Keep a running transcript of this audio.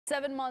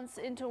7 months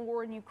into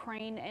war in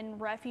Ukraine, and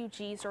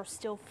refugees are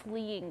still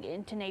fleeing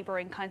into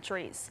neighboring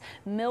countries.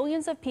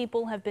 Millions of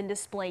people have been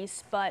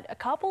displaced, but a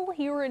couple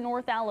here in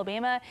North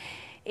Alabama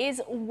is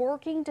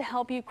working to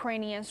help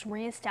Ukrainians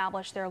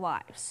reestablish their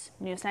lives.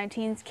 News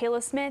 19's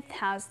Kayla Smith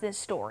has this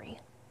story.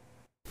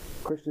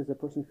 Christian is a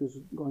person who's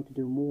going to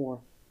do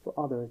more for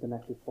others than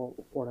actually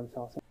for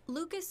themselves.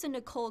 Lucasz and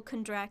Nicole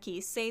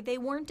Kondracki say they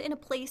weren't in a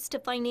place to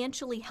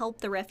financially help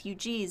the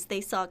refugees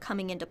they saw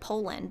coming into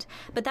Poland,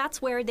 but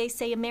that's where they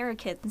say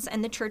Americans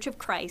and the Church of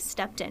Christ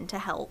stepped in to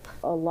help.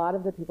 A lot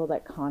of the people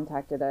that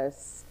contacted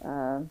us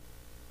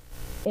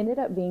ended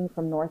up being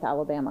from North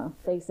Alabama.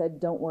 They said,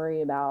 don't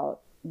worry about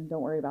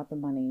the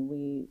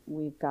money.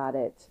 We've got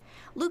it.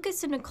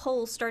 Lucasz and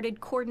Nicole started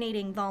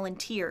coordinating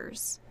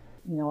volunteers.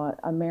 You know,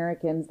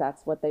 Americans,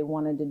 that's what they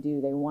wanted to do.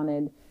 They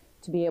wanted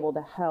to be able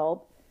to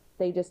help.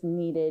 They just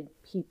needed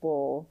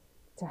people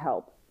to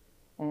help.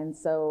 And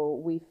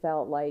so we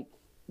felt like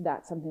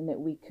that's something that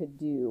we could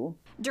do.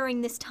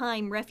 During this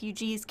time,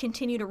 refugees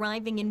continued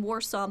arriving in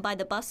Warsaw by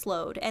the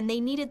busload, and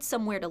they needed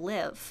somewhere to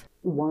live.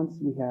 Once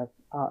we have,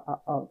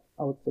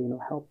 I would say,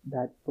 help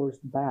that first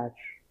batch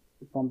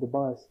from the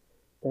bus,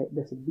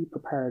 they said, be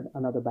prepared,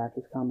 another batch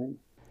is coming.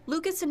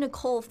 Lucasz and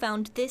Nicole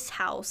found this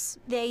house.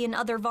 They and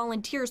other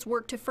volunteers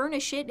worked to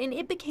furnish it, and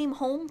it became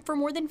home for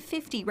more than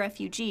 50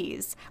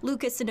 refugees.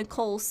 Lucasz and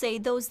Nicole say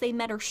those they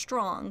met are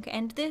strong,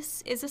 and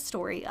this is a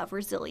story of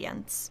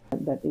resilience.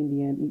 That in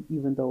the end,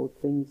 even though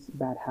things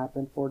bad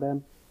happened for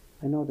them,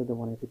 I know that they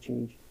wanted to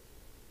change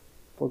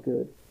for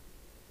good,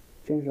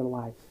 change their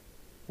lives,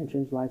 and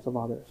change the lives of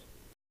others.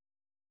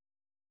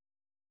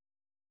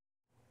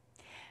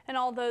 And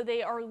although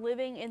they are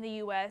living in the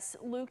U.S.,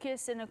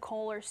 Lucasz and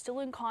Nicole are still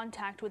in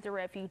contact with the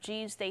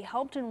refugees they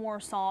helped in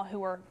Warsaw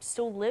who are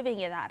still living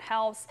in that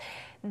house.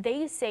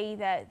 They say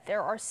that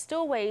there are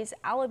still ways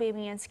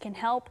Alabamians can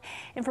help.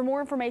 And for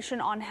more information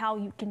on how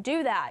you can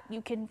do that,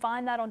 you can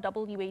find that on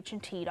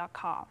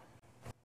WHNT.com.